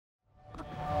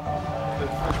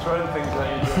throwing things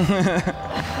at you.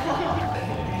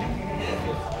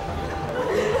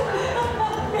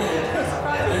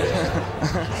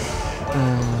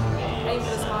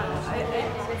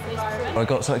 I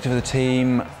got selected for the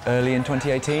team early in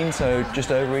 2018, so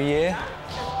just over a year.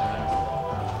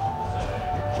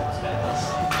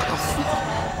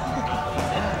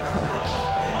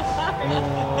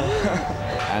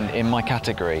 And in my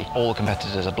category, all the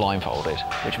competitors are blindfolded,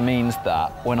 which means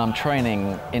that when I'm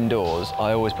training indoors,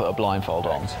 I always put a blindfold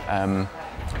on.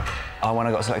 When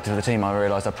I got selected for the team, I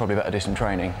realised I'd probably better do some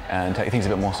training and take things a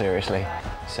bit more seriously.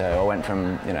 So I went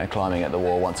from, climbing at the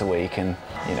wall once a week and,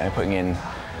 putting in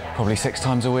probably 6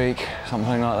 times a week,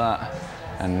 something like that,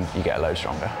 and you get a load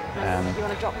stronger. You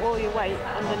want to drop all your weight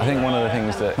underneath? I think one of the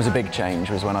things that was a big change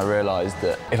was when I realised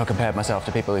that if I compared myself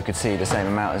to people who could see the same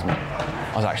amount as me,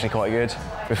 I was actually quite good.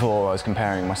 Before I was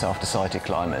comparing myself to sighted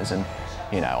climbers and,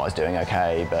 I was doing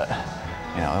okay, but,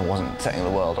 I wasn't setting the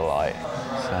world alight.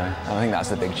 So I think that's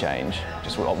the big change,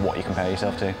 just what you compare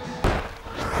yourself to.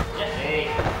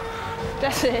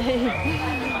 Jesse!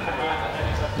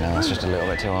 No, that's just a little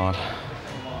bit too hard.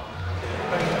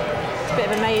 It's a bit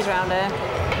of a maze around here.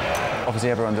 Obviously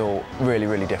everyone's all really,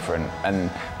 really different and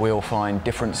we all find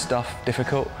different stuff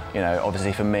difficult.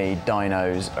 Obviously for me,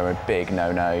 dynos are a big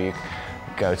no-no. You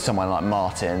go to someone like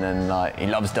Martin and he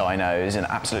loves dynos and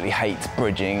absolutely hates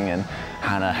bridging, and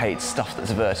Hannah hates stuff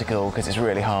that's vertical because it's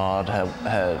really hard.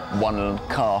 Her one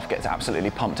calf gets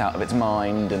absolutely pumped out of its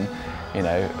mind, and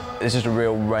there's just a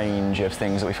real range of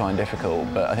things that we find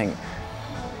difficult, but I think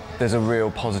there's a real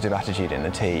positive attitude in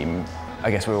the team. I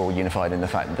guess we're all unified in the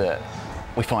fact that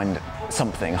we find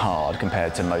something hard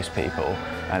compared to most people,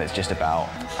 and it's just about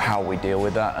how we deal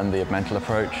with that and the mental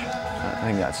approach. I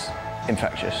think that's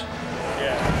infectious.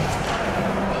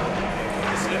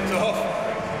 Slipped off.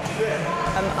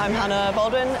 I'm Hannah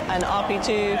Baldwin, an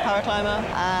RP2 paraclimber,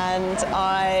 and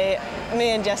me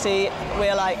and Jesse,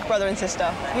 we're like brother and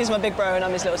sister. He's my big bro and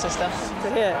I'm his little sister. So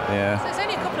Yeah. So it's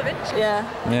only a couple of inches. Yeah.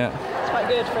 It's quite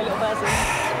good for a little person.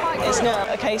 It's not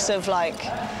a case of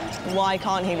why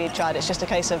can't he lead trad? It's just a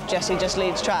case of Jesse just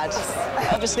leads trad.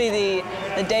 Obviously the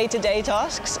day-to-day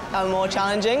tasks are more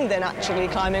challenging than actually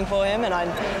climbing for him, and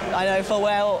I know full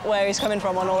well where he's coming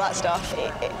from on all that stuff.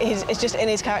 It's just in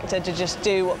his character to just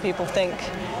do what people think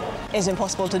is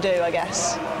impossible to do, I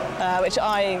guess, which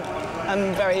I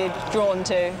am very drawn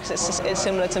to, because it's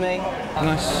similar to me.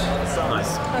 Nice.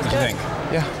 Nice. That's What do you think?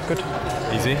 Yeah, good.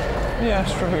 Easy? Yeah,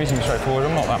 it's reasonably straightforward.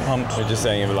 I'm not that pumped. You're just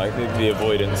saying the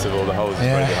avoidance of all the holes is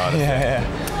probably the hardest thing.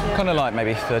 Yeah. Kind of like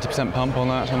maybe 30% pump on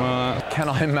that, something like that. Can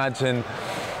I imagine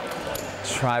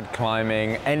trad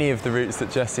climbing any of the routes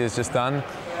that Jesse has just done?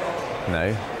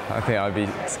 No, I think I'd be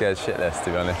scared shitless,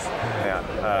 to be honest. Yeah,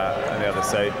 and the other,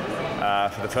 so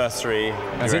for the first 3...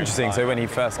 It's interesting, so when he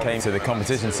first came to the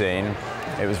competition scene,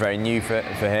 it was very new for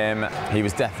him. He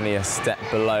was definitely a step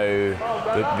below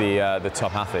the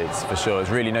top athletes, for sure. It's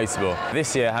really noticeable.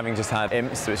 This year, having just had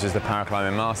IMPS, which is the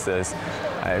Paraclimbing Masters,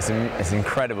 it's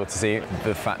incredible to see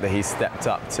the fact that he stepped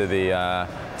up to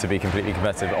be completely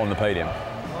competitive on the podium.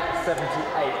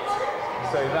 78.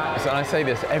 So I say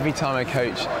this every time I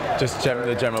coach just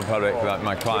the general public, like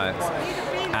my clients,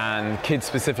 and kids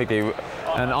specifically,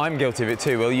 and I'm guilty of it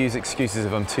too. We'll use excuses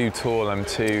of I'm too tall, I'm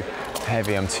too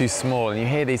heavy, I'm too small, and you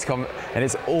hear these and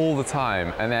it's all the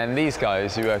time. And then these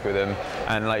guys, you work with them,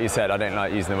 and like you said, I don't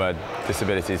like using the word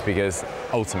disabilities because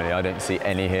ultimately I don't see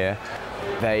any here.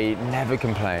 They never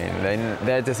complain.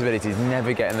 Their disabilities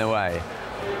never get in the way.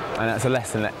 And that's a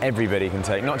lesson that everybody can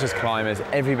take, not just climbers,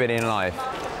 everybody in life.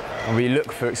 And we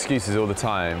look for excuses all the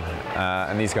time,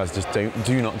 and these guys just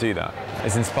do not do that.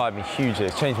 It's inspired me hugely.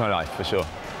 It's changed my life, for sure.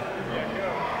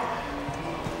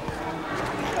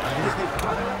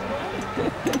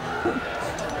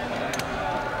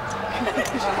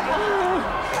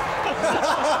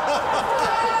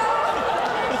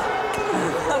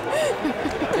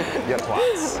 You're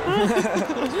twats.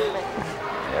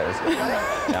 Yeah, it is.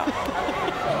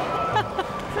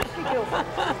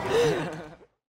 Yeah.